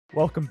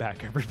Welcome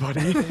back,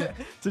 everybody,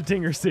 to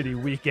Dinger City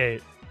Week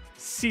 8,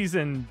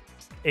 Season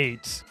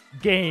 8,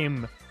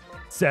 Game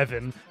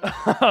 7.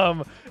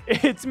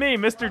 It's me,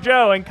 Mr.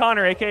 Joe, and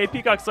Connor, a.k.a.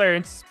 Peacock Slayer,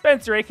 and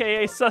Spencer,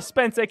 a.k.a.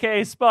 Suspense,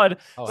 a.k.a. Spud.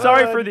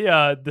 Sorry for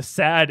the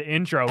sad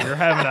intro. We were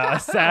having a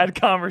sad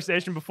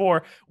conversation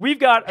before. We've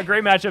got a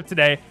great matchup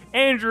today.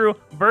 Andrew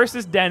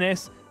versus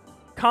Dennis.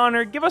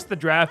 Connor, give us the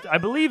draft. I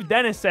believe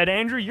Dennis said,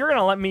 Andrew, you're going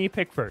to let me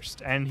pick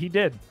first, and he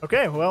did.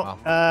 Okay, well,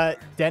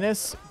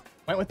 Dennis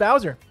went with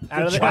Bowser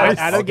out of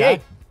the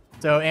gate.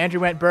 So Andrew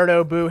went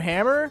Birdo, Boo,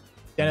 Hammer.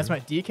 Dennis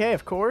went DK,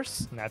 of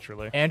course.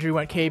 Naturally. Andrew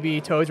went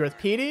KB, Toadsworth,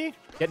 PD.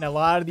 Getting a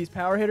lot of these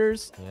power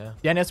hitters. Yeah.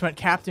 Dennis went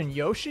Captain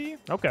Yoshi.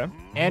 Okay.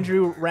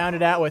 Andrew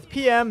rounded out with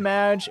PM,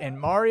 Madge, and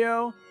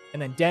Mario.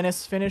 And then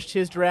Dennis finished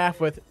his draft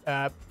with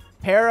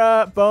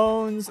Para,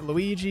 Bones,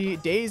 Luigi,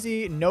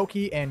 Daisy,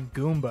 Noki, and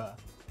Goomba.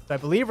 So I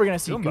believe we're going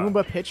to see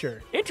Goomba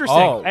pitcher.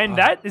 Interesting. And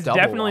that is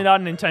definitely not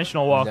an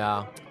intentional walk.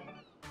 No.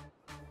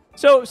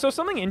 So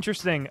something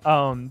interesting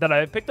that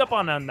I picked up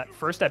on that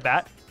first at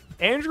bat,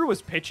 Andrew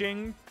was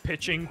pitching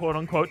quote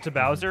unquote to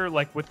Bowser,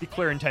 like with the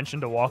clear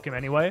intention to walk him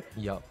anyway.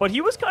 Yep. But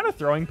he was kind of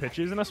throwing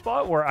pitches in a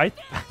spot where I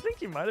think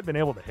he might have been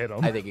able to hit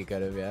him. I think he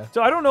could have, yeah.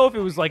 So I don't know if it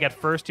was like at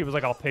first he was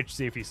like, I'll pitch,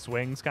 see if he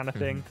swings kind of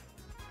thing.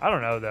 I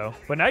don't know though.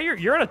 But now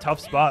you're in a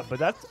tough spot, but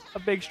that's a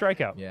big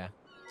strikeout. Yeah.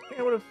 I think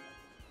I would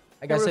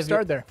have,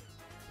 started there.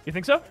 You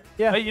think so?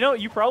 Yeah. You know,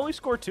 you probably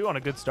scored 2 on a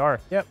good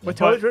star. Yep. With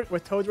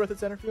Toadsworth at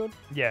center field.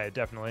 Yeah,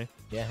 definitely.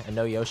 Yeah, and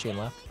no Yoshi in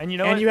left. And you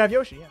know and what? you have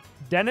Yoshi, yeah.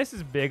 Dennis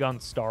is big on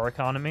star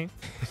economy,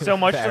 so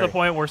much to the Very.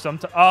 point where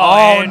sometimes.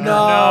 Oh,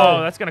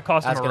 no, that's gonna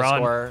cost That's him a gonna run.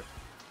 score.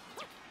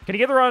 Can he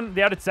get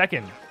the out at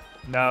second?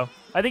 No,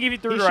 I think if he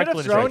threw He should directly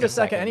have to thrown second. to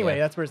second anyway.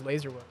 yeah. That's where his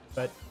laser was.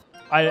 But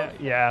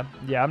Yeah,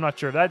 I'm not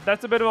sure.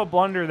 That's a bit of a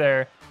blunder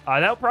there.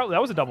 That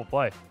was a double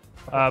play.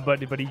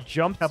 But he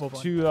jumped Couple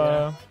to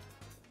blunders,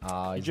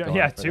 He's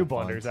going for 2 the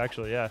blunders bunt.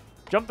 actually. Yeah,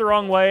 jumped the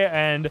wrong way,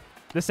 and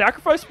the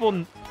sacrifice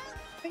will.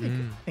 I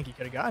think he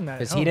could have gotten that.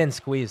 Because he didn't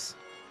squeeze.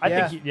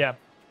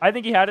 I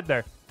think he had it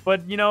there.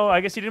 But, you know, I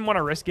guess he didn't want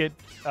to risk it.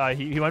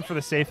 He went for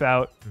the safe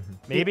out.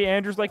 Maybe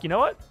Andrew's like, you know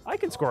what? I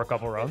can score a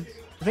couple runs.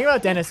 The thing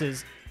about Dennis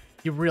is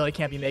you really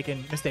can't be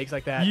making mistakes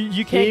like that. You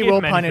can't He give will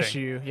him punish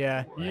anything. you.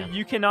 Yeah.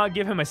 You cannot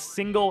give him a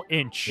single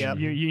inch. Yep.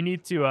 You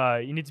need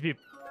to be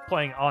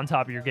playing on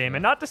top of your game.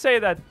 And not to say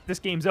that this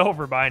game's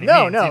over by any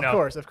No, means. no, you know.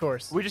 of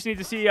course. We just need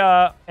to see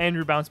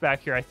Andrew bounce back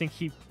here. I think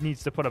he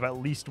needs to put up at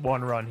least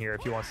 1 run here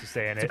if he wants to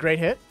stay in It's it. a great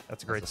hit.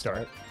 That's a great That's a start.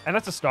 start. And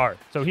that's a star.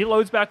 So he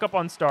loads back up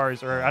on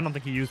stars, or I don't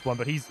think he used one,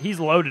 but he's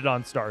loaded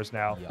on stars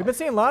now. Yep. We've been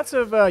seeing lots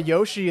of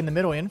Yoshi in the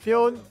middle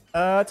infield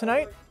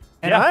tonight,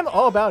 and Yeah. I'm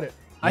all about it.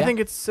 I Yeah. think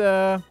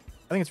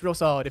it's real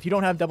solid. If you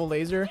don't have double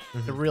laser,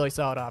 it's a really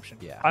solid option.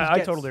 Yeah. I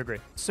gets totally agree.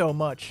 So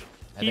much.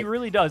 He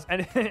really does.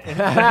 And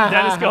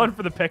Dennis going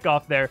for the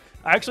pickoff there.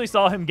 I actually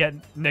saw him get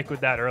Nick with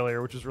that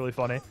earlier, which was really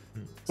funny.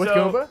 With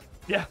So- Goomba?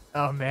 Yeah.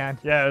 Oh, man.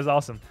 Yeah, it was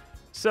awesome.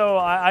 So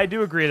I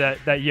do agree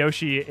that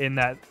Yoshi in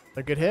that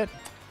A good hit.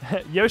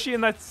 Yoshi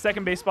in that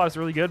second base spot is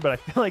really good, but I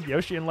feel like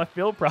Yoshi in left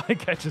field probably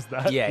catches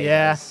that. Yeah,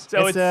 Yeah.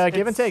 So it's a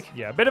give and take.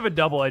 Yeah, a bit of a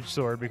double-edged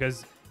sword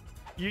because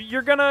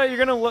you're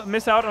gonna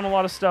miss out on a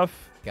lot of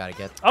stuff. Gotta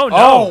get. Oh no!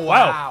 Oh, Wow.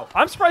 wow.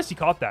 I'm surprised he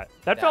caught that.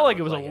 That felt like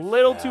it was looked a like it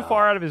little too fell.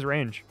 far out of his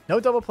range. No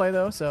double play,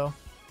 though, so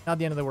not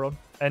the end of the world.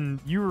 And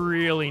you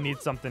really need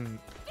something.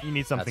 You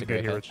need something a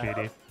good great here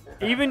with pitch.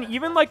 PD.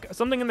 Even like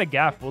something in the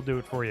gap will do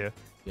it for you.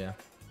 Yeah.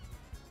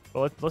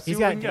 But let's see He's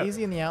what we got can get.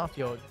 Daisy in the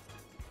outfield.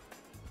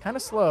 Kind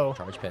of slow.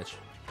 Charge pitch.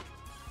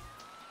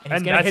 And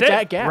he's And going to that's hit it.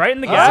 that gap. Right in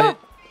the That's gap.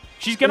 it.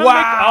 She's gonna Wow.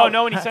 make. Oh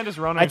no! And he sent his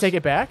runners. I take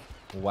it back.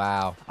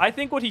 Wow. I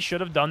think what he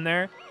should have done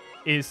there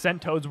is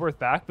sent Toadsworth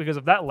back, because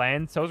if that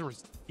lands,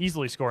 Toadsworth's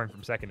easily scoring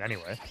from second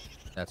anyway.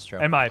 That's true.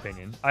 In my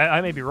opinion.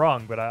 I may be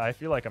wrong, but I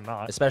feel like I'm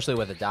not. Especially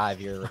with a dive,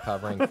 you're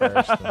recovering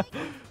first.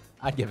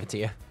 I'd give it to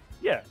you.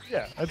 Yeah,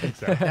 I think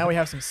so. Now we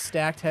have some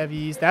stacked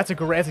heavies. That's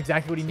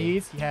exactly what he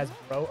needs. He has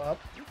Bro up.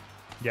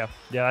 yeah.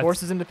 That's,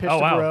 Forces him to pitch oh,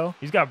 to wow. Bro.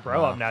 He's got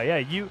Bro Wow. up now. Yeah,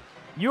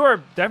 you are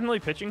definitely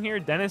pitching here.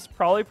 Dennis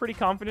probably pretty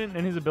confident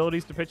in his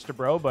abilities to pitch to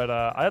Bro, but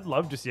I'd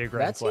love to see a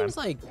grand That slam. seems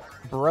like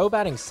Bro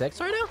batting 6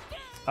 right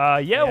now?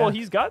 Yeah, well, Yeah.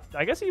 he's got.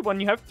 I guess when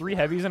you have 3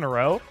 heavies in a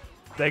row,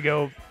 they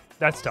go.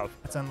 That's tough.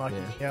 That's unlucky.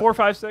 Yeah. Yep. 4,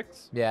 5,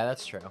 6. Yeah,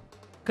 that's true.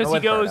 Because Go he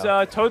with goes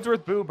Birdo.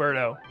 Toadsworth, Boo,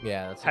 Birdo,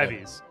 Yeah, that's good.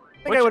 heavies.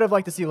 I think I would have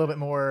liked to see a little bit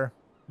more.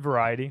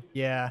 Variety.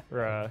 Yeah.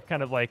 Or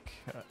kind of like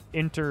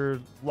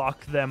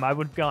interlock them. I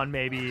would have gone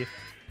maybe.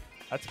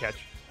 That's a catch.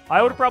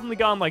 I would have probably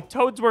gone like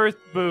Toadsworth,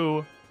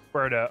 Boo,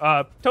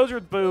 Birdo.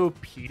 Toadsworth, Boo,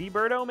 Petey,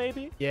 Birdo,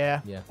 maybe? Yeah.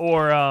 Yeah.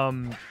 Or,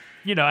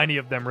 any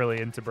of them really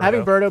into Birdo.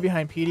 Having Birdo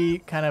behind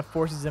PD kind of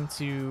forces him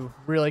to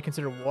really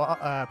consider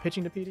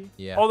pitching to PD.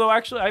 Yeah. Although,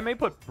 actually, I may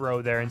put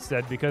Bro there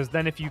instead, because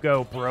then if you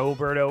go Bro,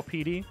 Birdo,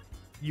 Petey,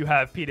 you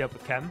have Petey up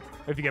with Ken.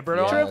 If you get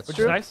Birdo Yeah, on, that's which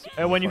true. is nice.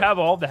 And when you have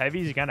all the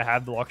heavies, you kind of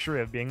have the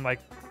luxury of being like,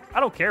 I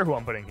don't care who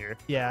I'm putting here.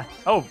 Yeah.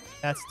 Oh,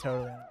 That's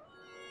totally.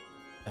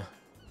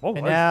 what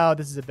And was now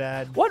this is a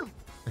bad. What?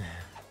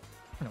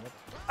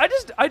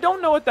 I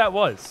don't know what that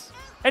was.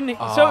 And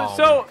Oh.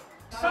 so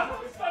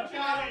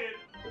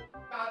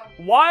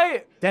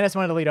Why? Dennis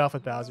wanted to lead off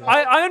with Bowser.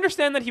 I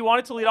understand that he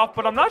wanted to lead off,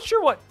 but I'm not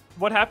sure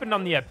what happened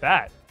on the at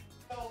bat.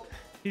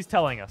 He's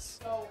telling us.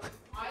 So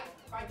I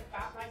tried to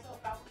bat myself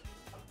out.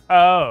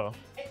 Oh.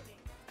 He hit me.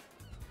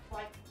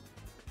 Like,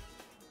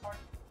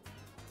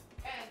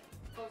 and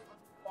goes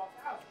to walk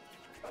out.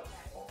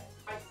 Okay.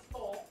 I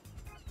stole.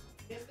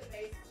 Missed the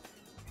base.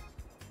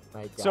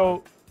 My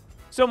God.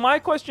 So my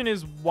question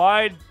is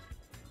why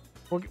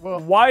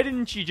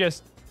didn't you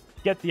just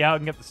get the out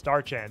and get the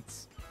star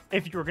chance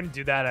if you were gonna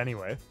do that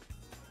anyway?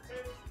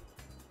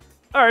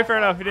 All right, fair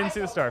enough. You didn't see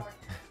the star.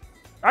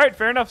 All right,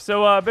 fair enough.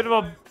 So a bit of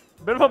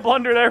a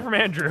blunder there from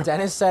Andrew.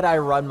 Dennis said I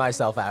run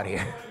myself out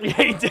here. Yeah,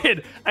 he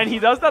did, and he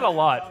does that a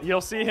lot. You'll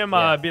see him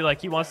be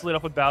like he wants to lead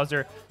off with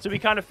Bowser, so he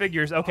kind of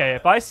figures, okay,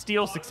 if I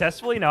steal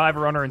successfully, now I have a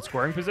runner in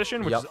scoring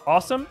position, which is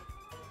awesome.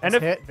 And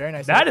Nice if hit. Very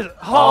nice that hit. is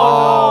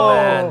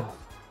man.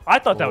 I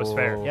thought that was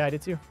fair. Ooh. Yeah, I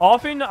did too.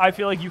 Often, I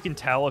feel like you can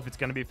tell if it's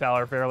going to be foul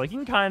or fair. Like, you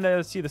can kind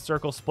of see the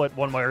circle split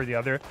one way or the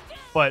other.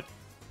 But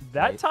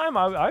that Right. time,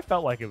 I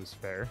felt like it was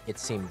fair. It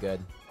seemed good.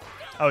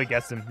 Oh, he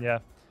gets him, yeah.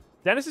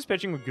 Dennis's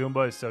pitching with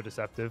Goomba is so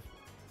deceptive.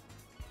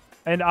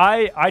 And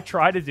I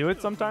try to do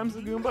it sometimes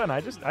with Goomba, and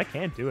I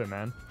can't do it,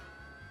 man.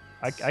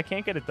 I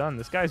can't get it done.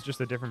 This guy's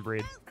just a different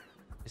breed.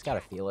 Just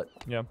gotta feel it.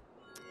 Yeah.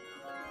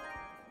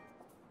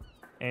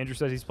 Andrew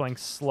says he's playing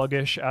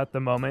sluggish at the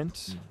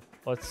moment.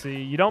 Let's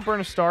see. You don't burn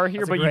a star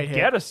here, That's a but you great hit.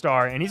 get a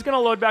star, and he's going to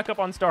load back up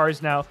on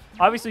stars now.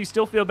 Obviously, you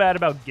still feel bad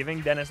about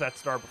giving Dennis that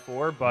star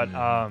before, but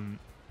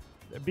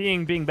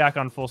being back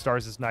on full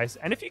stars is nice.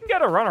 And if you can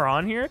get a runner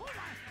on here,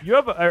 you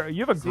have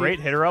a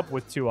great hitter up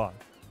with 2 on.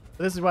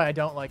 This is why I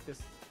don't like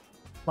this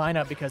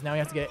lineup, because now he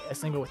has to get a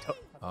single with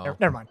Oh.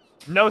 Never mind.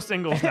 No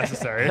singles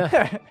necessary. We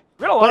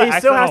got a lot But of he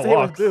still has accidental to hit with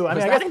walks. Boo. I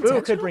Was mean, I that guess Boo could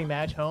intentional? bring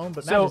Madge home,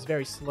 but So- Madge is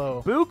very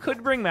slow. Boo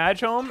could bring Madge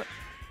home.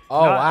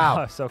 Oh,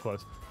 wow. So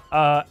close.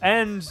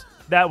 And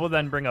that will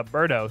then bring up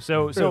Birdo.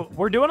 So True.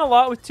 we're doing a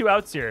lot with 2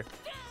 outs here.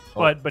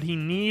 Oh. But he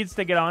needs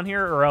to get on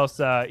here, or else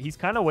he's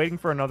kind of waiting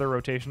for another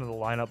rotation of the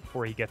lineup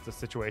before he gets a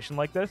situation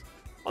like this.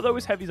 Although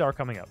his heavies are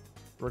coming up,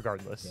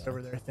 regardless. Yeah.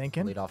 Over there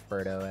thinking. Lead off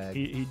Birdo egg.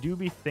 He do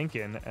be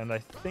thinking, and I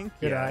think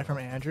Good yeah, eye from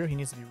Andrew. He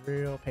needs to be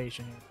real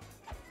patient here.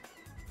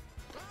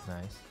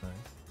 Nice, nice.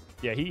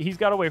 yeah he's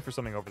got to wait for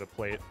something over the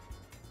plate.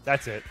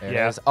 That's it. There it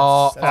yeah, is.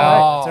 Oh, That's all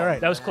right. That's all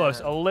right. that was close.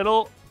 A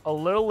little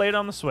late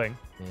on the swing.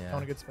 Yeah.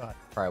 On a good spot.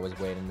 Probably was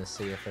waiting to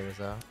see if there was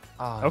a.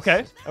 Oh,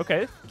 Okay,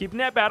 okay. Keeping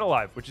that bat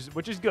alive, which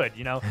is good,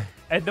 you know.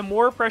 And the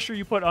more pressure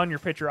you put on your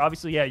pitcher,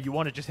 obviously, yeah, you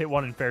want to just hit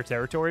one in fair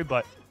territory,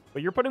 but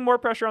you're putting more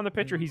pressure on the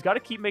pitcher. He's got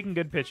to keep making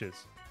good pitches.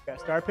 Got a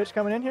star pitch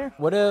coming in here.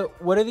 What are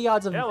the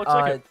odds of Yeah, looks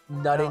like it.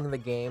 nutting the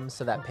game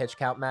so that pitch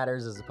count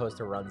matters as opposed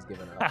to runs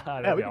given up?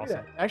 That'd Yeah, be we can do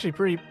awesome. that. Actually,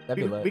 pretty.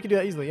 That'd be lit. We could do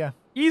that easily. Yeah.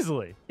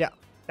 Easily. Yeah.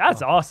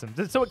 That's awesome.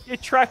 So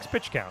it tracks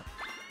pitch count.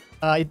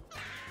 Uh,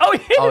 Oh, he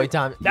hit Oh, it. he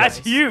timed. That's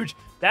Nice. huge.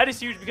 That is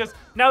huge because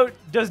now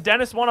does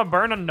Dennis want to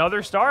burn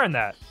another star in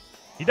that?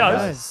 He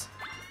does.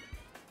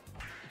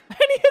 And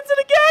he hits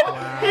it again.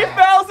 Wow. He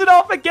fouls it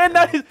off again.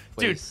 That is,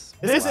 dude. Please.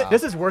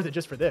 This is worth it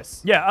just for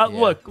this. Yeah, Yeah.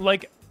 look,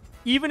 like,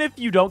 even if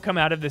you don't come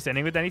out of this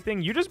inning with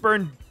anything, you just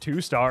burned 2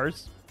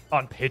 stars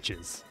on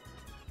pitches.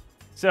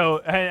 So,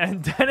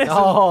 and Dennis,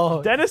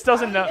 Oh. Dennis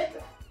doesn't know.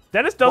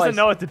 Dennis doesn't Twice.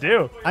 know what to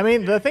do. I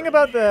mean, the thing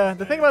about the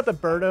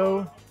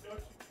Birdo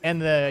and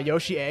the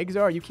Yoshi eggs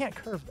are you can't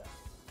curve them.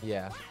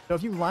 Yeah. So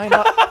if you line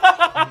up,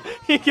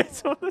 He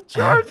gets on the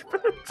charge.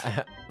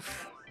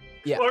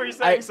 Yeah. What were you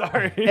saying?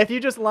 Sorry. if you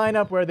just line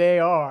up where they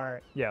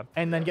are Yeah.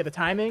 and then get the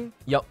timing,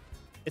 Yep.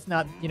 it's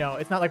not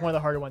it's not like one of the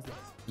harder ones.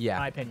 Yeah. In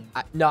my opinion.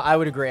 No, I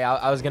would agree.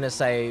 I was gonna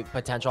say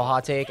potential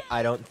hot take.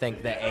 I don't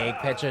think the egg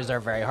pitches are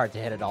very hard to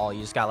hit at all.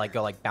 You just gotta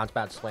go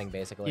bounce, swing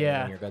basically.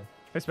 Yeah. And you're good.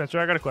 Hey, Spencer,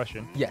 I got a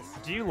question. Yes.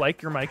 Do you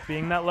like your mic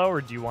being that low, or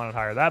do you want it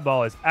higher? That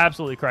ball is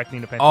absolutely correct,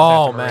 Nina Pinto.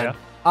 Oh Santa man.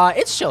 Maria.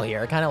 It's chill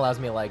here. It kind of allows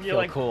me to You're feel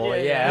like, cool.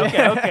 yeah.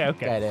 Yeah. Okay.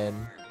 Get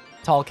in.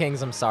 Tall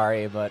Kings, I'm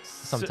sorry, but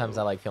sometimes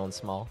I like feeling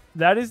small.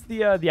 That is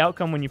the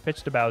outcome when you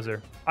pitch to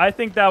Bowser. I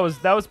think that was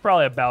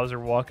probably a Bowser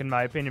walk in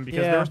my opinion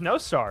because Yeah. there was no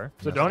star,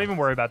 so No don't star. even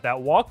worry about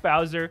that. Walk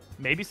Bowser,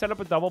 maybe set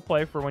up a double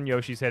play for when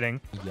Yoshi's hitting,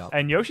 Yup.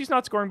 and Yoshi's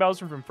not scoring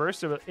Bowser from first,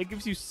 so it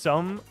gives you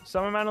some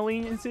amount of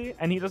leniency.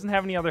 And he doesn't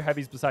have any other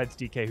heavies besides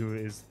DK, who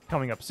is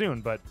coming up soon,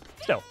 but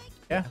still,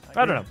 Yeah.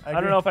 I don't know. I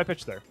don't know if I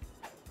pitch there.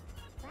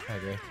 I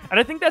agree. And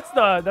I think that's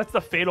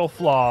the fatal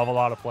flaw of a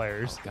lot of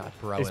players. God,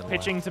 bro. Is in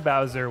pitching to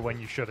Bowser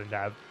when you shouldn't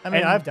have. I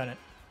mean, And- I've done it.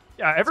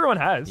 Yeah, everyone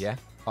has. Yeah.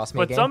 Cost me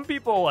a But game. some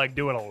people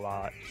do it a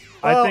lot.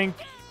 Well- I think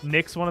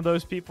Nick's one of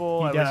those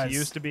people. He At least does. he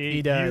used to be.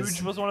 He does.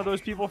 Huge was one of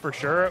those people for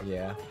sure.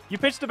 Yeah. You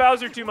pitch to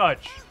Bowser too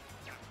much.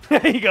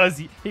 he goes,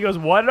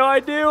 what do I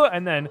do?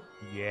 And then,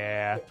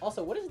 yeah.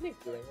 Also, what is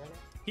Nick doing right now?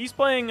 He's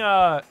playing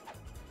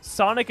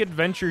Sonic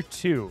Adventure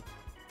 2.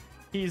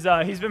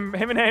 Him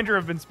and Andrew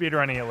have been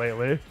speedrunning it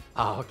lately.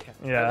 Oh, okay.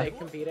 Yeah. Are they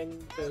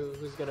competing to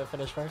who's gonna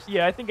finish first?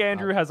 Yeah, I think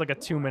Andrew has like a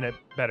 2-minute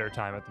better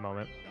time at the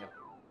moment.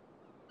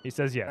 He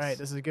says yes. All right,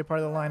 this is a good part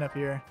of the lineup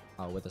here.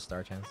 Oh, with a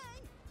star chance.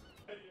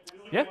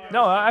 Yeah,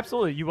 no,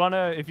 absolutely. You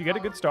wanna, if you get a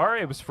good star,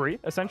 it was free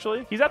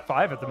essentially. He's at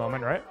 5 at the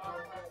moment, right?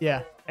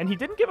 Yeah. And he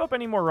didn't give up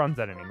any more runs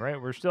that inning, right?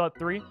 We're still at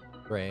 3.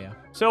 Right, yeah.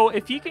 So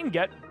if he can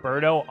get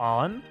Birdo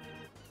on,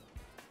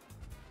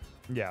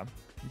 yeah,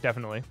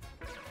 definitely.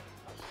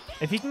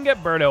 If he can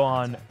get Birdo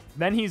on,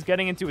 then he's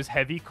getting into his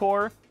heavy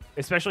core,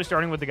 especially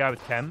starting with the guy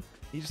with Chem.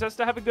 He just has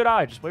to have a good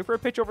eye. Just wait for a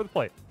pitch over the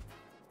plate.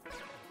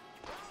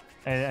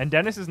 And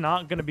Dennis is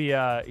not going to be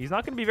he's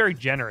not going to be very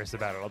generous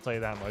about it, I'll tell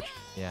you that much.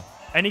 Yeah.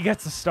 And he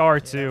gets a star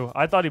too.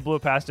 I thought he blew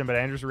it past him, but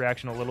Andrew's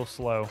reaction a little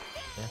slow.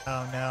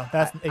 Oh no,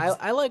 that's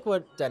I like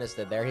what Dennis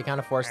did there. He kind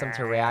of forced them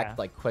to react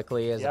like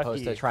quickly as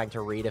opposed to Yucky. trying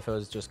to read if it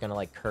was just going to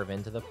like curve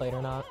into the plate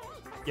or not.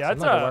 Yeah,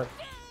 Seemed like it worked.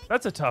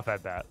 that's a tough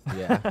at bat.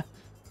 Yeah.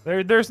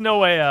 There's no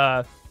way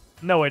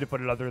to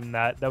put it other than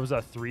that. That was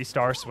a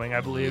 3-star swing,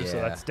 I believe, so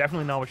Yeah. that's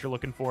definitely not what you're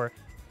looking for.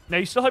 Now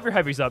you still have your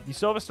heavies up. You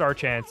still have a star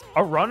chance.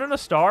 A run and a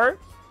star.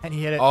 and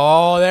he hit it.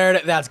 Oh, there it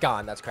is. That's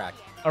gone. That's cracked.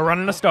 A run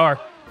and a star.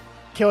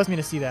 Kills me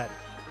to see that.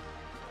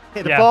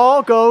 Hey, the Yeah.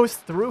 ball goes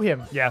through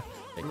him. Yeah.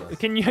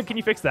 Ridiculous. Can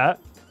you fix that?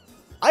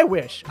 I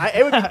wish.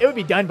 It would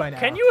be done by now.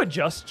 Can you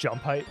adjust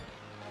jump height?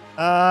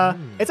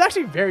 It's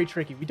actually very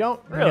tricky. We don't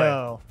Really?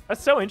 know.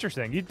 That's so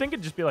interesting. You'd think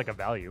it'd just be like a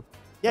value.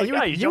 Yeah, Like, you yeah,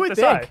 would, you you jump would this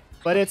think, high.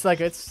 but it's like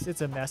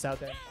it's a mess out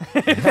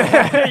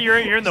there.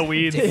 you're in the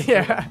weeds.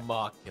 Yeah.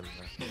 Mock him.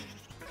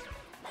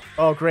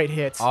 Oh, great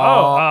hits.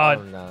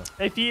 Oh, no.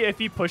 If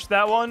he pushed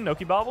that one,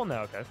 Noki bobble?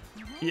 No, okay.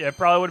 Yeah, it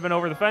probably would have been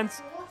over the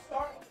fence.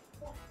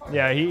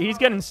 Yeah, he's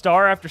getting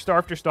star after star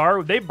after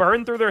star. They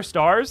burn through their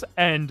stars,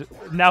 and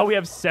now we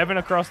have 7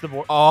 across the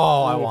board.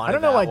 Oh, I wanted I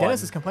don't know that why Dennis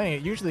one. is complaining.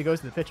 It usually goes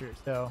to the pitcher.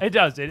 So It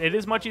does. It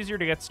is much easier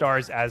to get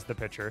stars as the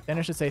pitcher.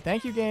 Dennis should say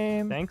thank you,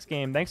 game. Thanks,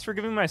 game. Thanks for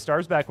giving my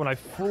stars back when I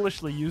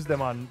foolishly used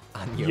them on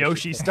Yoshi.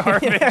 Yoshi star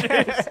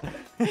pitches.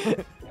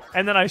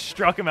 And then I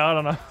struck him out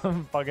on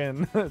a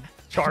fucking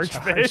charge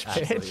pitch.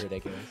 Absolutely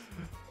ridiculous.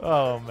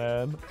 Oh,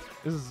 man.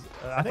 This is.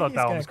 I think thought he's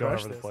that one gonna was going crush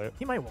over the this. plate.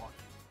 He might walk.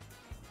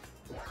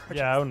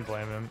 Yeah, I wouldn't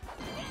blame him.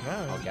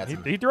 Oh, No, gets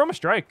him. he threw him a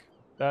strike.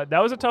 That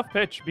was a tough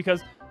pitch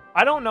because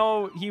I don't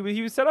know. He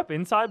was set up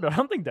inside, but I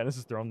don't think Dennis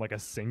has thrown like a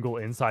single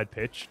inside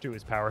pitch to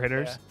his power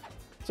hitters. Yeah.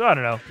 So I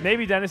don't know.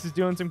 Maybe Dennis is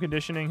doing some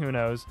conditioning. Who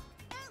knows?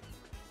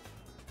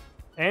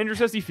 Andrew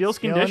says he feels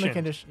Skill in the conditioned.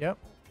 condition. Yep.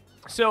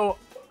 So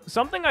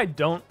something I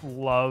don't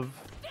love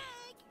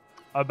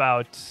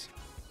about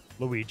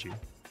Luigi.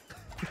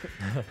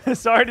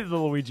 Sorry to the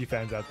Luigi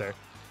fans out there.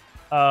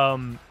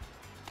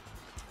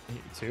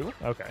 2?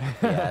 Okay.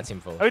 Yeah, that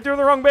seemed foolish. I threw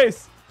the wrong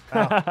base.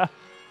 Wow.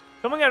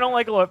 Something I don't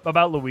like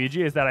about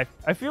Luigi is that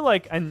I feel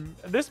like, and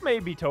this may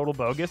be total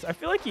bogus, I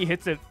feel like he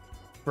hits it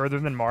further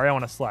than Mario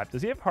on a slap.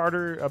 Does he have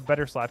a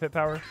better slap hit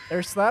power?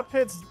 Their slap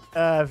hits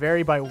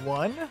vary by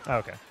 1. Oh,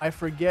 okay. I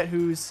forget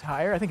who's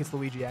higher. I think it's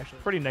Luigi actually.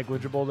 Pretty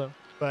negligible though.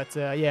 But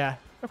yeah,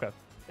 Okay.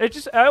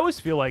 I always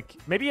feel like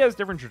maybe he has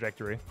different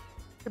trajectory.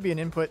 could be an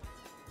input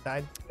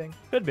side thing.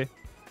 Could be.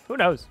 Who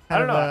knows? I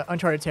don't know.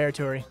 Uncharted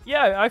territory.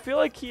 Yeah, I feel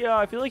like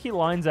he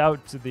lines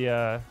out to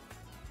the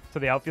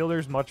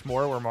outfielders much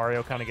more, where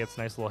Mario kind of gets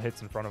nice little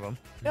hits in front of him.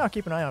 Yeah, I'll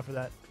keep an eye out for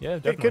that. Yeah,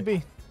 definitely. It could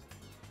be.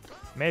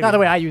 Maybe. Not the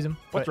way I use them.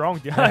 What's but- wrong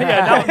with you?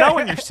 Yeah, now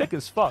when you're sick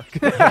as fuck.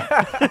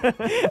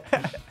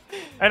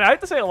 And I have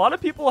to say, a lot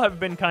of people have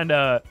been kind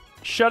of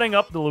shutting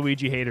up the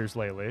Luigi haters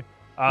lately.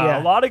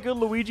 Yeah. A lot of good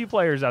Luigi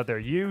players out there.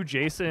 You,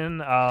 Jason,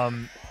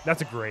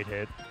 that's a great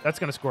hit. That's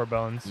going to score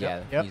bones.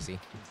 Yeah, Yep. easy.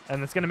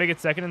 And it's going to make it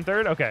second and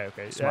third? Okay.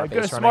 Smart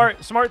Good. base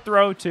running. Smart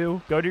throw,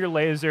 too. Go to your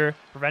laser.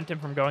 Prevent him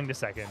from going to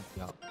second.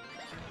 Yep.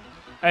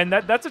 And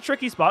that's a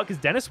tricky spot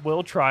because Dennis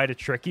will try to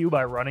trick you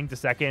by running to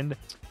second,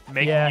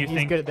 making Yeah, you he's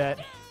think good at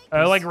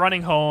that. like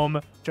running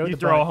home. Showed You the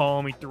throw bunt.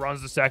 home. He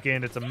runs to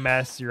second. It's a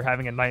mess. You're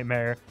having a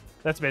nightmare.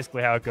 That's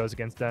basically how it goes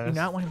against Do Dennis.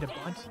 not want him to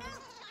bunt.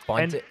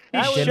 Bunt And it. he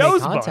Didn't make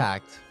shows bunt.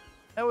 contact.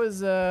 That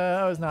was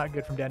not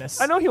good from Dennis.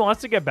 I know he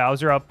wants to get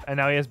Bowser up, and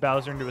now he has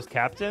Bowser into his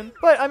captain.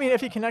 But I mean, if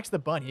he connects the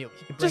bunt, he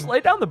could Just bring- lay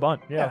down the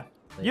bunt. Yeah.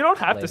 Yeah. You don't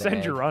have Lay to the send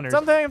egg. your runners.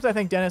 Sometimes I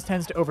think Dennis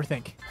tends to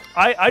overthink.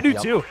 I do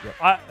Yep, too.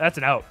 yep. That's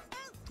an out.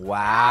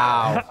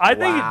 Wow.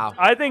 Wow.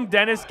 I think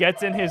Dennis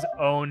gets in his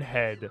own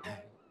head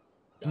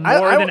I-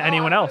 more I- than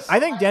anyone else. I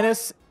think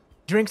Dennis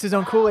drinks his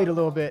own Kool-Aid a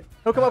little bit.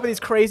 He'll come up with these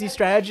crazy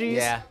strategies.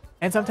 Yeah.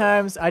 And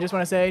sometimes I just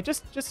want to say,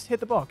 just hit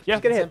the ball. Yeah.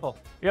 Just get a hit. Simple.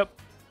 Yep.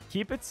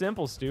 Keep it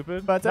simple,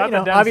 stupid. But Not you that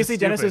know, Dennis obviously is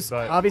Dennis stupid, is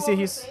but- obviously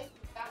he's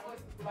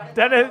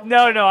Dennis.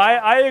 No.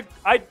 I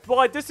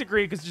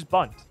disagree because just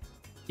bunt.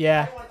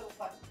 yeah.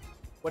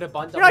 What a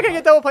bunt. You're not gonna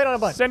get double played on a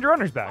bunt. Send your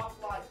runners back.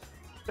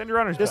 Send your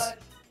runners Just-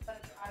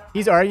 back.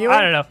 He's arguing.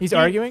 I don't know. He's He-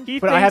 arguing. he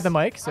but I have the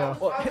thinks- mic,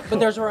 so But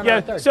there's a runner Yeah.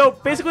 on third. So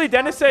basically,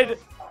 Dennis said,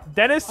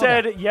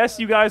 yes,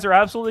 you guys are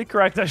absolutely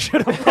correct. I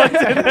should have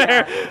punted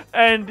there,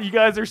 and you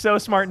guys are so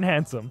smart and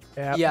handsome.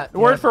 yeah. Yeah.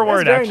 Word for That's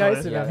word, very actually.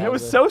 nice of him. It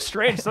was Yeah, so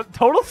strange. So,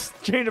 total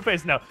change of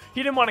pace. No,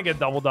 he didn't want to get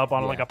doubled up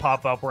on like Yeah. a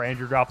pop up where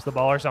Andrew drops the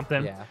ball or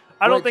something. Yeah.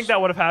 I don't Which- think that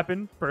would have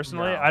happened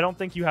personally. No. I don't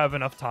think you have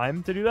enough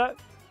time to do that.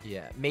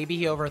 Yeah. Maybe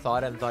he overthought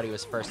it and thought he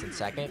was first and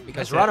second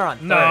because That's runner it. on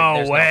third. No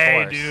there's way,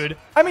 no force. dude.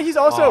 I mean, he's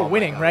also Oh my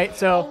winning, God. right?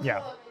 So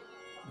Yeah.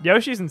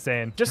 Yoshi's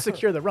insane. just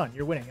secure the run.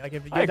 You're winning. Like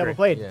if you I get double agree.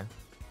 played. Yeah.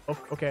 Oh,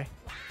 okay.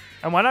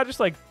 And why not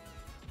just like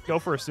go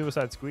for a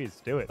suicide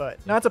squeeze. Do it.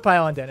 But not to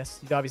pile on Dennis.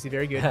 He's obviously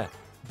very good.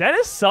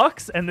 Dennis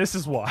sucks, and this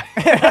is why.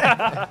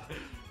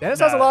 Dennis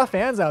has a lot of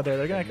fans out there.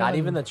 They're gonna come. Not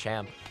even and- the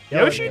champ.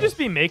 Yoshi yeah. just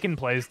be making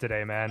plays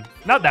today, man.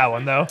 Not that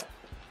one though.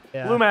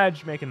 Yeah. Blue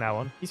Madge making that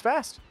one. He's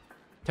fast.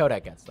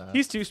 Toadette gets that.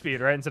 He's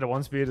 2-speed, right? Instead of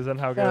 1-speed. Is that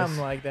how it goes?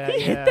 Something like that. He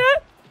yeah. hit that?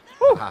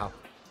 Woo. Wow.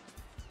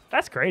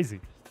 That's crazy.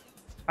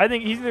 I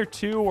think he's either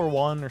 2 or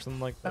 1 or something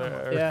like that,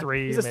 or Yeah.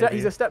 3. He's a maybe.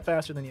 he's a step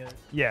faster than the others.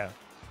 Yeah.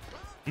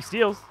 He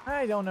steals.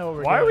 I don't know what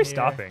we're Why are doing we here.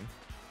 stopping?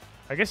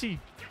 I guess he.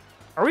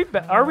 Are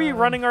we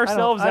running I don't-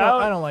 ourselves I don't,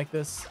 out? I don't like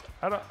this.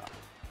 I don't.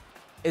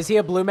 Is he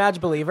a blue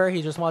match believer?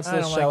 He just wants I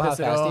to don't show like how this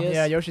at fast all. he is?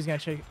 Yeah, Yoshi's gonna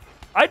check.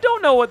 I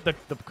don't know what the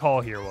call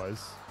here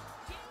was.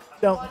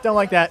 Don't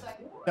like that.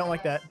 Don't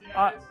like that.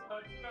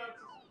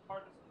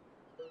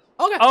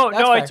 Okay. Oh that's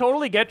no, I fair.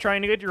 totally get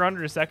trying to get your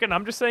under a second.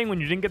 I'm just saying when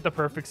you didn't get the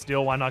perfect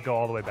steal, why not go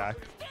all the way back?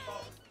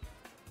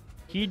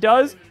 He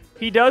does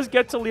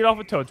get to lead off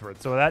with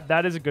Toadsworth, so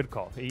that is a good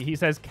call. He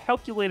says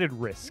calculated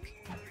risk.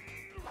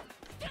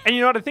 And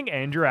you know what? I think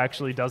Andrew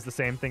actually does the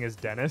same thing as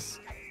Dennis,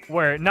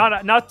 where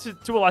not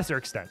to a lesser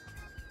extent,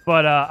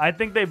 but I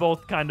think they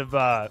both kind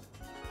of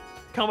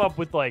come up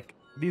with like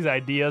these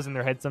ideas in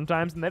their head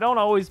sometimes, and they don't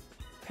always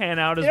pan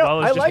out as well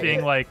as I just like being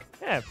it. like,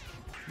 whatever.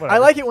 I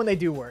like it when they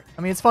do work.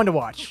 I mean, it's fun to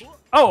watch.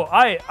 Oh,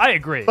 I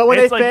agree. But when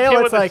It's they like, fail,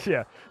 hit it's with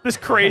like- this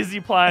crazy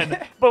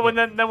plan. But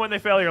then when they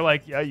fail, you're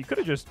like, yeah, you could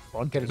have just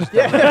bunted.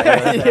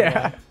 Yeah.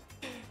 Yeah.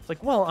 It's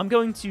like, well, I'm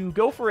going to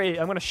go for I'm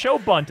going to show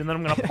bunt, and then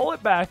I'm going to pull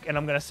it back, and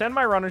I'm going to send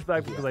my runners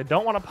back because I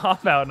don't want to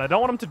pop out, and I don't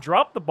want him to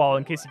drop the ball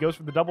in case he goes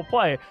for the double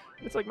play.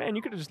 It's like, man,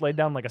 you could have just laid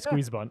down like a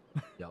squeeze bunt.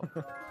 Yup.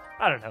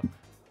 I don't know.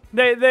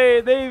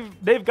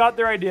 They've got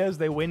their ideas.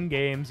 They win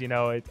games. You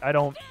know, I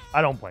don't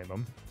blame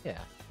them. Yeah.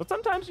 But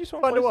sometimes you just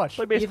want Fun to play, watch.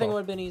 play Do you think it baseball. would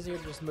have been easier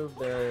to just move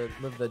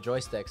the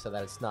joystick so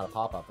that it's not a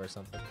pop up or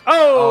something?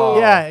 Oh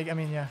Yeah. I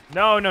mean, yeah.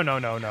 No.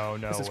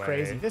 This is way.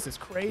 crazy. This is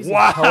crazy.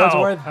 Wow.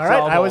 Toadsworth All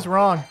right, I double. was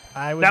wrong.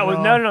 I was That was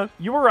wrong. no.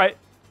 You were right.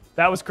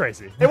 That was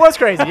crazy. It was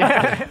crazy.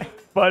 Yeah.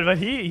 But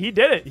he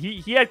did it.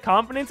 He had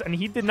confidence and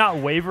he did not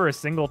waver a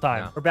single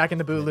time. We're back in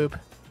the boo loop.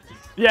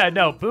 Yeah,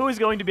 no. Boo is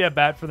going to be at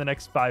bat for the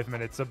next 5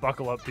 minutes, so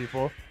buckle up,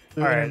 people.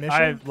 Boo All right,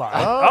 intermission? I lied.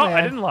 Oh, I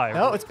man. didn't lie.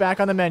 No, it's back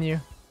on the menu.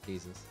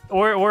 Jesus.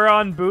 We're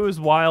on Boo's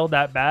wild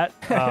at bat.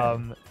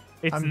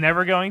 It's I'm-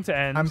 never going to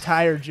end. I'm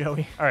tired,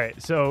 Joey. All right,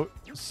 so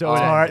Oh,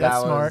 Smart. that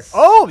That's smart. was-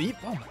 Oh,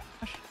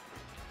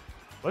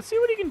 let's see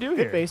what he can do good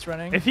here. base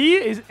running. If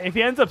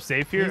he ends up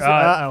safe here, He's-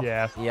 uh-oh.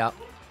 yeah. Yep.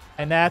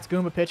 And that's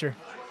Goomba pitcher.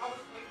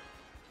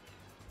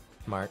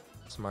 Smart.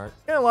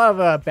 Got a lot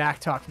of back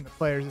talk from the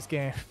players this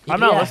game. I'm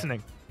not Yeah.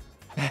 listening.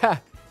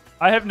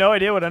 I have no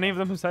idea what any of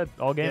them have said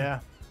all game. Yeah.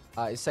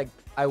 It's like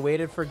I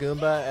waited for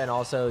Goomba, and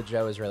also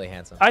Joe is really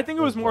handsome. I think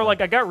it was more like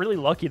I got really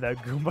lucky that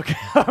Goomba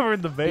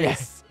covered the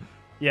base.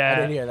 Yeah, I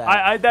didn't hear that.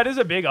 I that is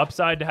a big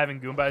upside to having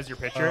Goomba as your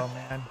pitcher, Oh,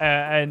 man.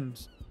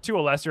 and to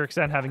a lesser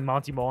extent having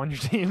Monty Mole on your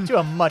team. To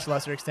a much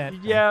lesser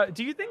extent. Yeah,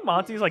 do you think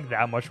Monty's like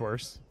that much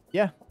worse?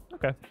 Yeah.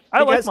 Okay, I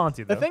like Because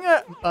Monty though. The thing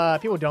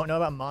that people don't know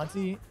about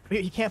Monty,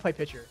 he can't play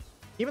pitcher.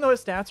 Even though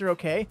his stats are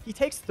okay, he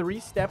takes 3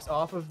 steps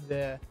off of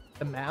the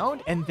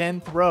mound and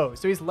then throws.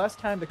 So he has less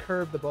time to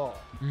curve the ball.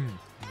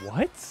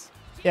 What?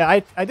 Yeah,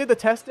 I did the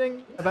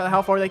testing about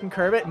how far they can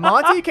curve it.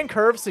 Monty can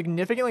curve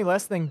significantly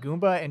less than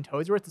Goomba and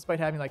Toadsworth, despite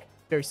having like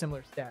very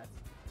similar stats.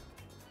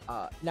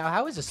 Now,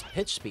 how is this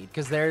pitch speed?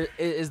 Because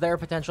is there a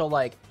potential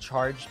like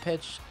charged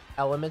pitch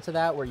element to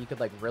that where you could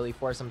like really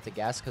force them to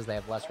guess because they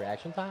have less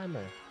reaction time,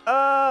 or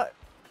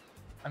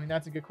I mean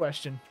that's a good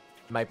question.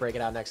 might break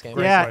it out next game?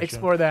 Great Yeah, question.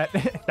 explore that.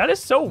 That is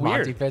so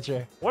Monty weird.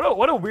 pitcher.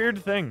 What a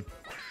weird thing.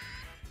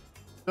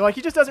 So, like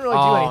he just doesn't really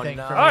do Oh, anything.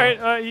 no. For All me.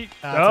 right,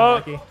 That's oh,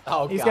 unlucky.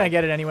 Oh, He's God. gonna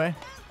get it anyway.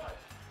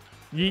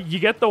 you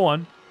get the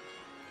one.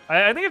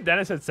 I think if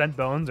Dennis had sent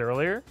Bones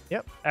earlier,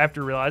 Yep.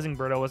 after realizing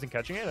Birdo wasn't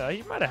catching it,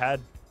 he might have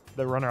had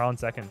the runner on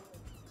second.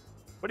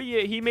 But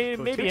he may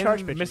So maybe two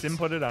charge pitches.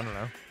 misinputted. I don't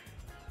know.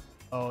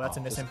 Oh, that's a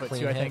Oh, just misinput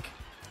clean too, I hit. think.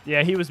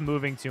 Yeah, he was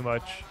moving too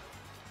much.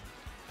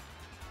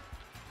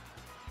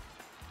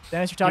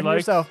 Dennis, you're talking to likes-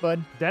 yourself,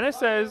 bud. Dennis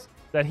says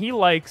that he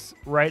likes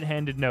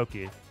right-handed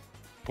Noki.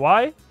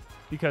 Why?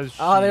 Because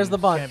Oh, there's she the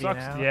bunt. Can't be sucks.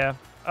 now. Yeah.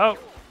 Oh,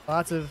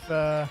 Lots of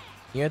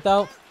You know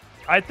though,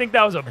 I think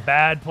that was a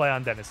bad play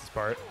on Dennis's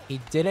part. he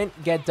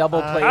didn't get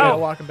double played. Ow.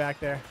 walking back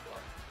there.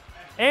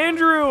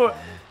 Andrew,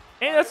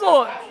 that's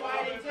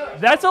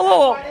a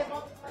little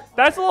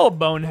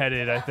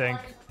boneheaded. I think.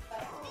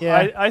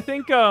 Yeah. I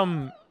think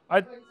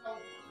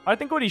I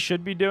think what he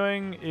should be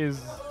doing is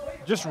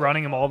just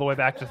running him all the way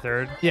back to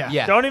third.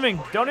 Yeah. Don't even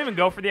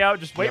go for the out.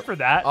 Just wait for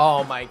that.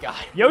 Oh my God.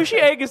 Yoshi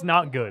Egg is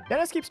not good.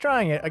 Dennis keeps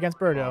trying it against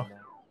Birdo.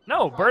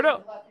 No,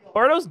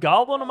 Birdo's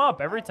gobbling him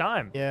up every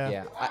time. Yeah.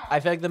 Yeah, I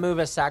feel like the move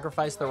is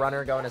sacrifice the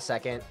runner, go in a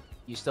second.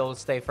 You still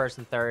stay first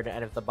and third,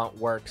 and if the bunt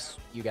works,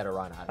 you get a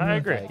run out of it. I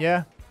agree. Like,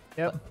 Yeah.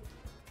 Yep.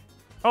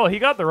 Oh, he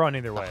got the run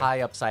either way.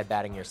 high upside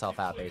batting yourself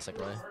out,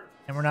 basically.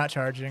 And we're not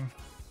charging.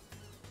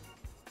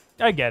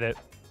 I get it.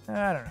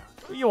 I don't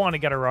know. You want to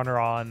get a runner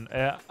on.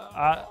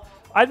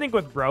 I think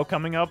with Bro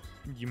coming up,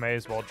 you may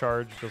as well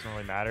charge. Doesn't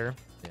really matter.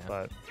 Yeah.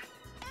 But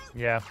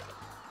yeah,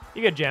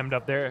 you get jammed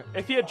up there.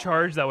 If he had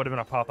charged, that would have been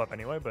a pop-up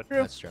anyway, but True.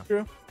 That's true.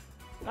 True.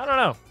 I don't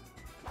know.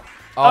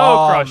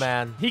 Oh, Crush.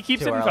 man. He keeps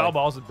Too hitting early. foul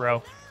balls with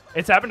bro.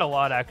 It's happened a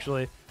lot,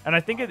 actually. And I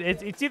think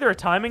it's either a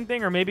timing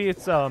thing or maybe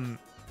it's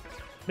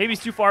maybe he's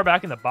too far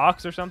back in the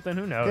box or something.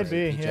 Who knows? Could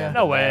be. He Yeah. jammed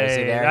No him there. Is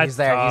he way. there? That's He's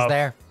there. He's tough.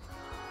 there.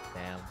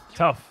 Damn.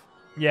 Tough.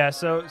 Yeah,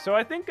 so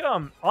I think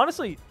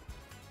honestly,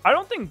 I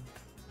don't think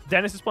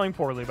Dennis is playing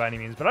poorly by any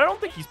means, but I don't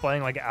think he's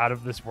playing like out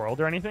of this world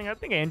or anything. I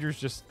think Andrew's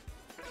just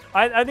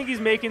I think he's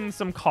making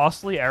some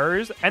costly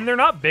errors, and they're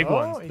not big Oh,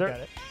 ones. you They're, got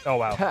it. oh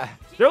wow.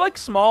 They're like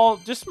small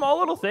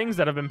little things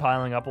that have been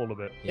piling up a little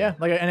bit. Yeah,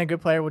 like and a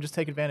good player will just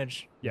take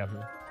advantage. Yeah.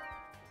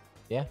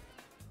 Yeah.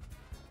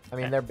 I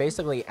mean, they're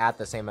basically at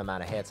the same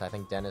amount of hits. I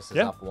think Dennis is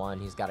Yeah. up 1.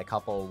 He's got a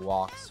couple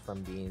walks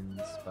from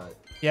Beans, but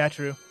Yeah,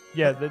 true.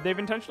 Yeah, they've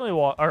intentionally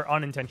or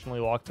unintentionally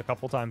walked a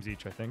couple times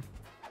each, I think.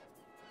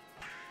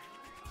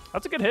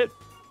 That's a good hit.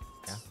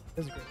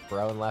 This is great.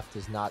 Bro and Left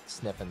is not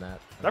sniffing that.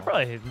 at That all.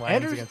 probably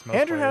lands against most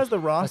Andrew players. has the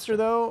roster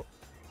though,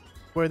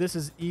 where this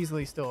is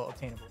easily still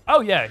obtainable.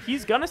 Oh yeah,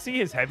 he's gonna see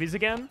his heavies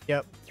again.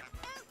 Yep.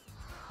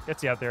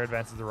 Gets you out there,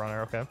 advances the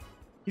runner. Okay.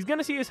 He's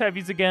gonna see his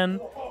heavies again.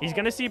 He's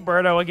gonna see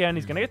Birdo again.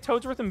 He's gonna get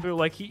Toadsworth and Boo.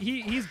 Like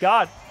he's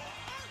got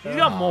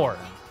more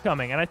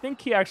coming, and I think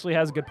he actually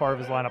has a good part of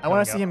his lineup. I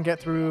want to coming see up. him get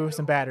through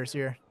some batters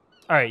here.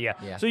 All right, yeah.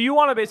 Yeah. So you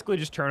want to basically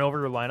just turn over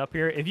your lineup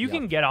here. If you Yeah.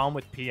 can get on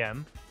with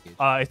PM, Huge.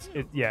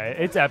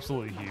 it's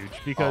absolutely huge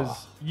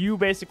because you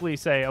basically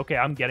say, okay,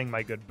 I'm getting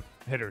my good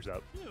hitters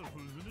up.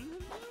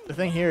 The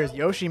thing here is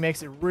Yoshi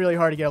makes it really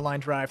hard to get a line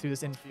drive through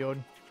this infield,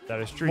 That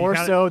is true. more you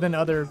kinda, so than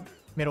other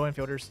middle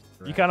infielders.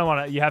 You kind of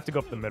want to. You have to go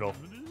up the middle,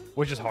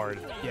 which is hard.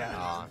 Yeah.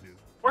 Aw.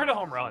 Or hit a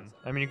home run.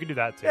 I mean, you could do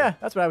that too. Yeah,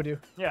 that's what I would do.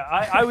 Yeah,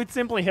 I would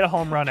simply hit a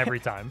home run every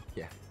time.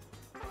 Yeah.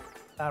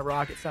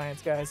 Rocket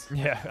science, guys.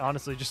 Yeah,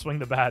 honestly, just swing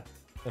the bat.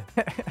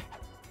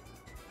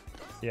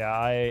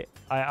 Yeah,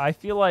 I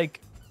feel like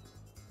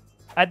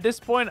at this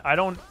point, I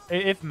don't.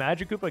 If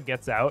Magic Koopa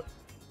gets out,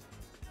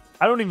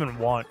 I don't even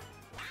want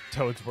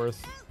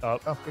Toadsworth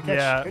up. Oh, good catch.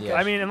 Yeah, Good Yeah.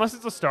 I mean, unless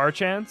it's a star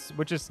chance,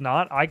 which it's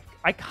not.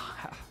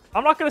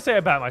 I'm not gonna say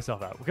I bat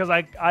myself out because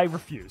I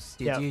refuse.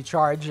 Did Yeah. you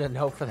charge and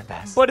hope for the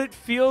best? But it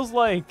feels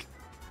like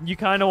you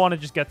kind of want to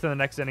just get to the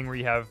next inning where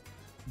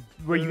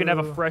you can have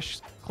a Boo. fresh,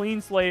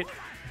 clean slate.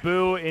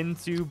 Boo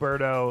into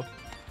Birdo,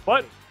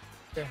 but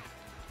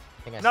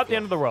I think I not the steal.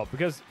 end of the world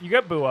because you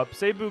get Boo up.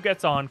 Say Boo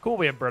gets on. Cool,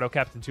 we have Birdo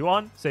Captain 2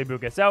 on. Say Boo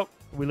gets out.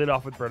 We lead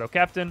off with Birdo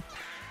Captain.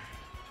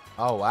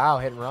 Oh, wow.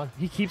 Hit and run.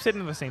 He keeps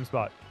hitting the same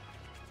spot.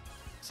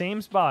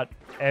 Same spot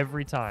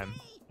every time.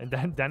 And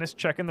then Dennis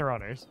checking the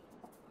runners.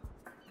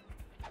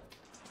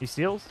 He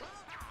steals.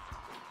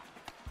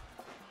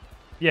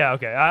 Yeah,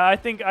 okay. I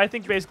think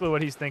basically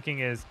what he's thinking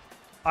is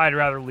I'd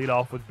rather lead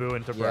off with Boo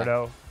into Yeah.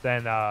 Birdo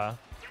than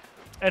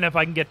and if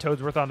I can get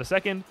Toadsworth on to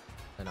second,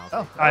 And I'll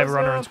Oh, take I have a that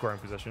was, runner in scoring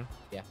position.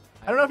 it. Yeah.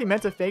 I don't know if he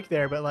meant to fake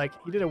there, but like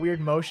he did a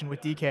weird motion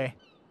with DK.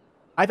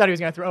 I thought he was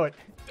gonna throw it.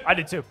 I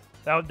did too.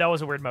 That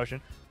was a weird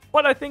motion.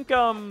 But I think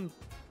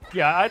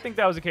yeah, I think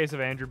that was a case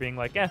of Andrew being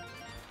like, Yeah.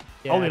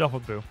 I'll lead off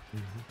with Boo.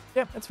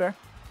 Yeah, that's fair.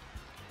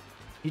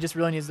 He just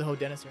really needs to hold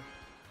Dennis here.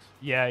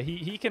 Yeah,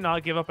 he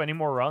cannot give up any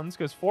more runs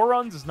because 4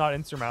 runs is not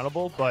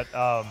insurmountable, but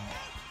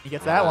He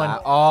gets that one.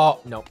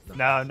 Oh, nope.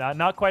 no,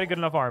 not quite a good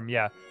enough arm.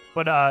 Yeah,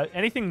 but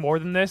anything more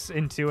than this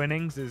in 2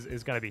 innings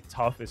is going to be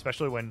tough,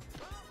 especially when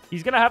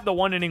he's going to have the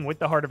 1 inning with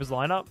the heart of his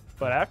lineup.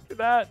 But after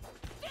that,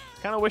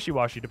 it's kind of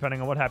wishy-washy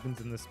depending on what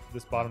happens in this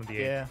bottom of the 8th.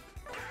 Yeah,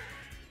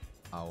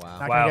 Oh, wow.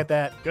 not Wow. gonna get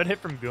that. Good hit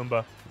from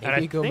Goomba. And I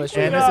Maybe think Goomba should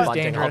we And be this is got-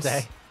 bunting all dangerous.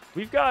 day.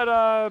 we've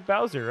got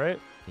Bowser, right?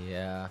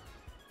 Yeah.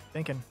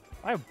 Thinking.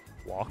 I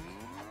walk.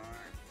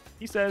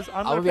 He says, I'm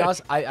I'll gonna be pitch.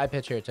 honest, I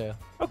pitch here too.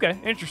 Okay,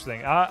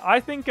 interesting.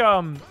 I think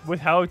with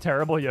how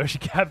terrible Yoshi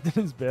Captain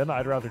has been,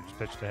 I'd rather just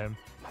pitch to him.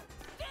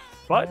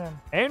 But Man.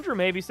 Andrew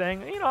may be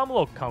saying, I'm a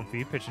little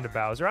comfy pitching to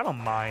Bowser. I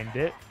don't mind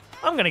it.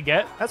 I'm going to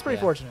get That's pretty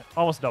Yeah. fortunate.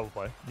 almost double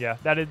play. Yeah,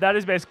 that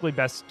is basically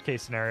best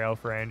case scenario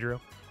for Andrew,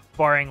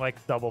 barring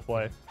like double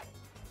play.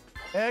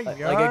 There you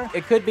Like, are.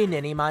 it could be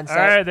Ninny mindset. All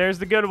right, there's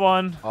the good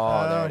one.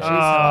 Oh, there it is. Oh,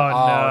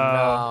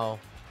 Oh,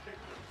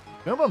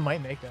 no. no. Goomba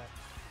might make that.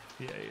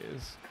 Yeah, he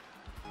is.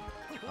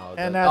 Oh,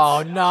 And the- that's-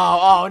 oh no!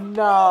 Oh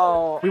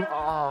no! We-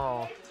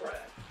 Oh.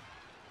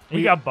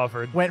 He got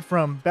buffered. Went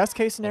from best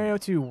case scenario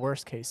to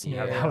worst case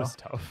Yeah, scenario. that was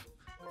tough.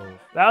 Oh.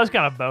 That was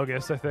kind of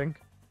bogus, I think.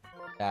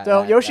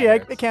 So Yoshi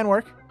Egg, hurts. it can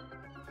work.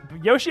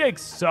 Yoshi Egg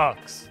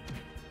sucks.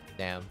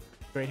 Damn.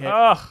 Great hit.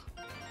 Ugh.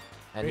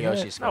 And Great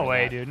Yoshi hit. scored No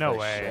way, that dude, no for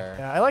way. Sure.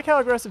 Yeah, I like how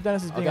aggressive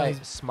Dennis is being on Okay,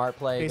 these. smart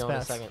play base going a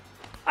paths. second.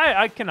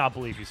 I cannot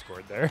believe he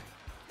scored there.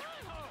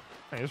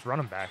 I just run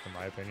him back, in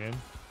my opinion.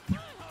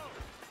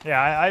 Yeah,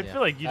 I Yeah,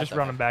 feel like you that's just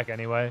run okay. him back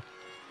anyway.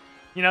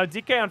 You know,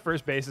 DK on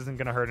first base isn't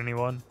going to hurt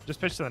anyone.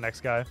 Just pitch to the next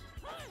guy.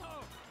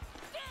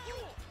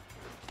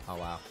 Oh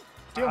wow.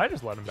 I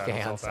just let him back DK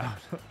himself on out.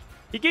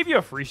 He gave you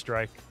a free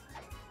strike.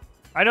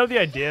 I know the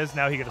idea is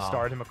now he could have Oh.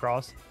 starred him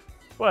across,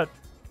 but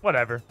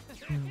whatever.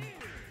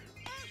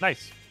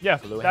 Nice. Yeah,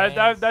 Blue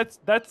hands.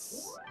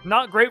 that's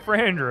not great for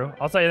Andrew.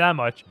 I'll tell you that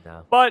much.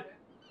 No. But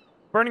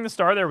Burning the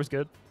star there was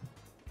good.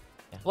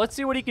 Yeah. Let's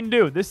see what he can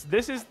do. This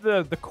is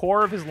the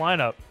core of his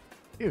lineup.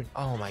 Dude,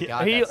 Oh my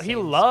god. He that he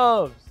seems-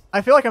 loves.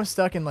 I feel like I'm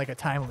stuck in like a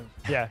time loop.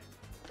 Yeah.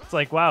 It's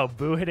like, wow,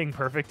 Boo hitting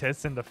perfect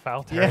hits into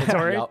foul Yeah.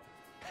 territory. Yup.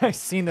 I've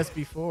seen this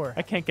before.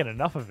 I can't get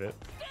enough of it.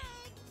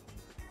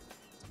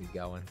 Let's keep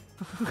going.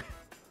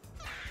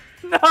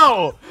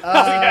 No.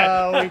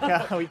 Oh,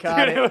 we caught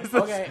Dude, it. it was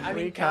the Okay, I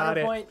We mean, caught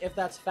it. counterpoint, if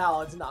that's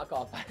foul, it's not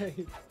called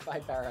by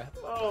Para.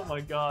 Oh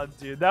my god,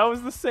 dude. That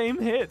was the same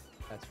hit.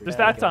 That's Just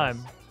that ridiculous.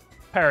 time.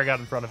 Para got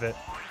in front of it.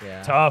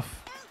 Yeah.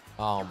 Tough.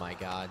 Oh my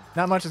god.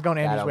 Not much is going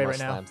That Andrew's way right almost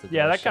now. slams the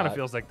Yeah, door that kind of shut.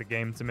 feels like the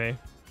game to me.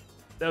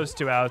 Those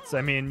 2 outs.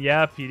 I mean,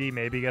 yeah, PD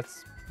maybe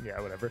gets. Yeah,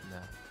 whatever. No.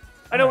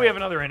 I know we have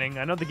another inning.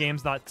 I know the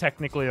game's not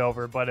technically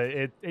over, but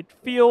it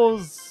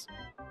feels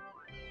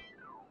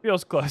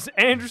close.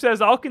 Andrew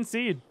says, "I'll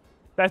concede.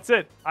 That's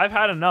it. I've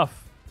had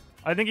enough."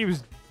 I think he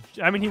was.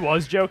 I mean, he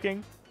was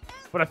joking,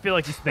 but I feel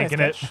like he's thinking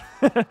Nice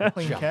it.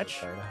 Clean Jump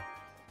catch. there.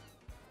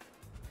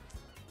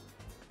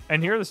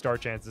 And here are the star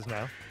chances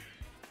now.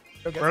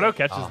 Go get Birdo that.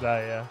 catches Oh.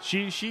 that.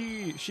 Yeah,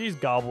 she's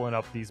gobbling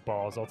up these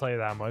balls. I'll tell you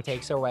that much.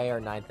 Takes away our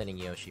 9th inning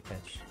Yoshi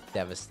pitch.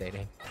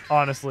 Devastating.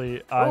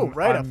 Honestly, Oh, I'm,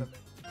 right up I'm the middle.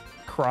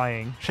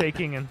 crying,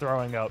 shaking, and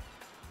throwing up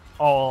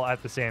all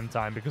at the same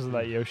time because of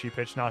that Yoshi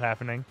pitch not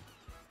happening.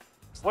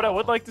 What I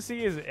would like to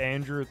see is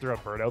Andrew throw a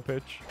Birdo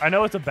pitch. I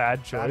know it's a bad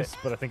Got it. choice,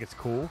 but I think it's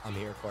cool. I'm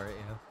here for it,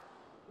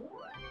 yeah.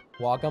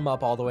 Walk him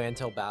up all the way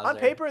until Bowser. On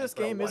paper, and this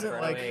throw game one isn't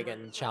Birdo like- egg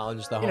and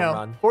challenge the You home know,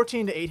 run.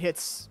 14 to 8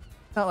 hits.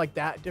 Not like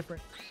that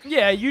different.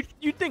 Yeah, you'd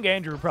think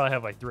Andrew would probably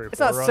have like 3 or 4 It's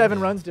not runs.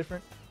 7 runs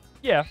different.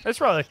 Yeah, it's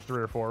probably like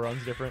 3 or 4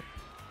 runs different.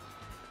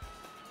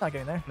 Not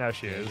getting there. No,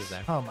 she Yeah, is. she's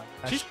there. Oh my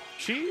gosh.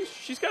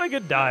 She's got a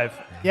good dive.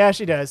 Yeah,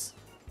 she does.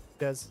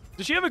 She does.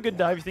 Does she have a good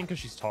dive, you think, because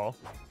she's tall?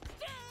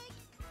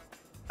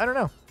 I don't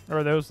know. Or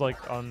are those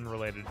like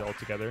unrelated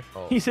altogether?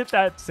 Oh. He's hit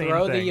that same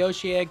Throw the thing.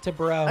 Yoshi egg to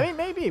bro. I mean,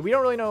 maybe. We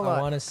don't really know a lot.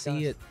 I want to be see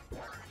honest.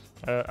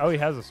 it. Oh, he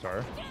has a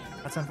star.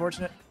 That's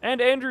unfortunate. And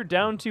Andrew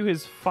down to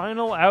his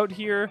final out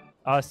here.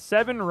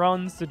 7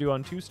 runs to do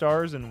on 2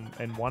 stars and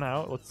 1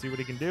 out. Let's see what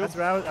he can do. That's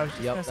what I was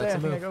just Yep, going to say. that's I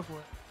a think I move. go for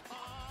it.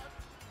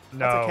 No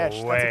that's a catch,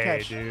 that's a way,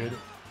 catch. dude.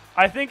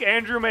 I think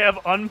Andrew may have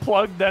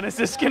unplugged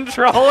Dennis's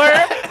controller.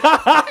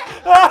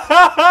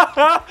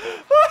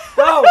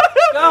 Go!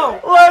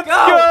 Go! Let's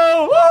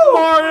go!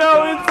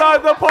 Mario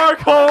inside the park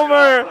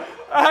homer.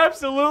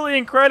 Absolutely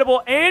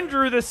incredible.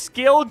 Andrew, the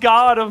skill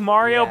god of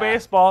Mario Yeah.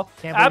 Baseball.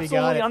 Can't believe he got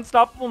Absolutely it.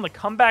 unstoppable, and the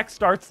comeback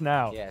starts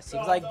now. Yeah,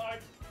 seems like All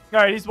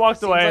right, he's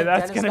walked away. like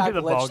That's Dennis going to got be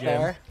the ball glitched game.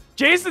 there.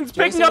 Jason's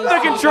picking Jason up is the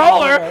picking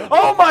controller. up the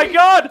Oh my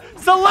god!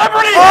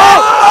 Celebrity!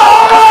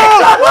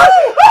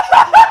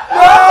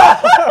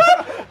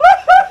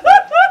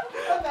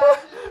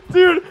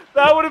 Dude,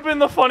 that would have been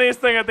the funniest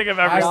thing I think I've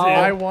ever seen.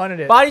 I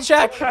wanted it. body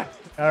check.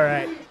 All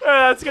right.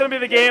 That's going to be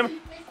the game.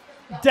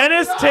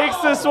 Dennis takes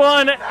this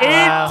one 8-2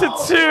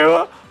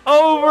 Wow.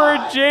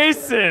 over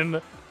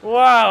Jason.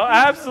 Wow,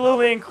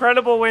 absolutely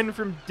incredible win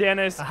from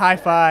Dennis. A high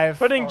five.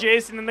 Putting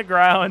Jason in the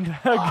ground.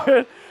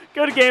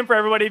 Good game for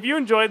everybody. If you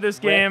enjoyed this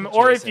game, Rip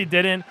or if Jason. you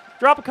didn't,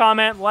 drop a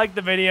comment, like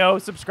the video,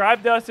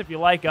 subscribe to us if you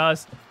like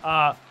us.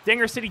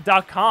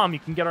 DingerCity.com, you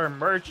can get our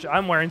merch.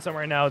 I'm wearing some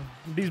right now.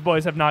 These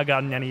boys have not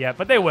gotten any yet,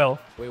 but they will.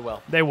 We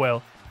will. They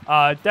will.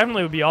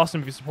 Definitely would be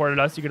awesome if you supported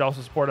us. You could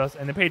also support us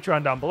in the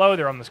Patreon down below.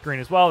 They're on the screen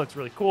as well. It's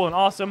really cool and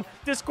awesome.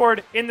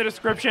 Discord in the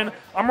description.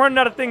 I'm running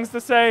out of things to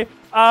say.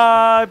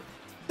 Dinger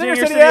Dinger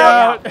City City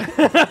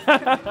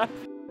out.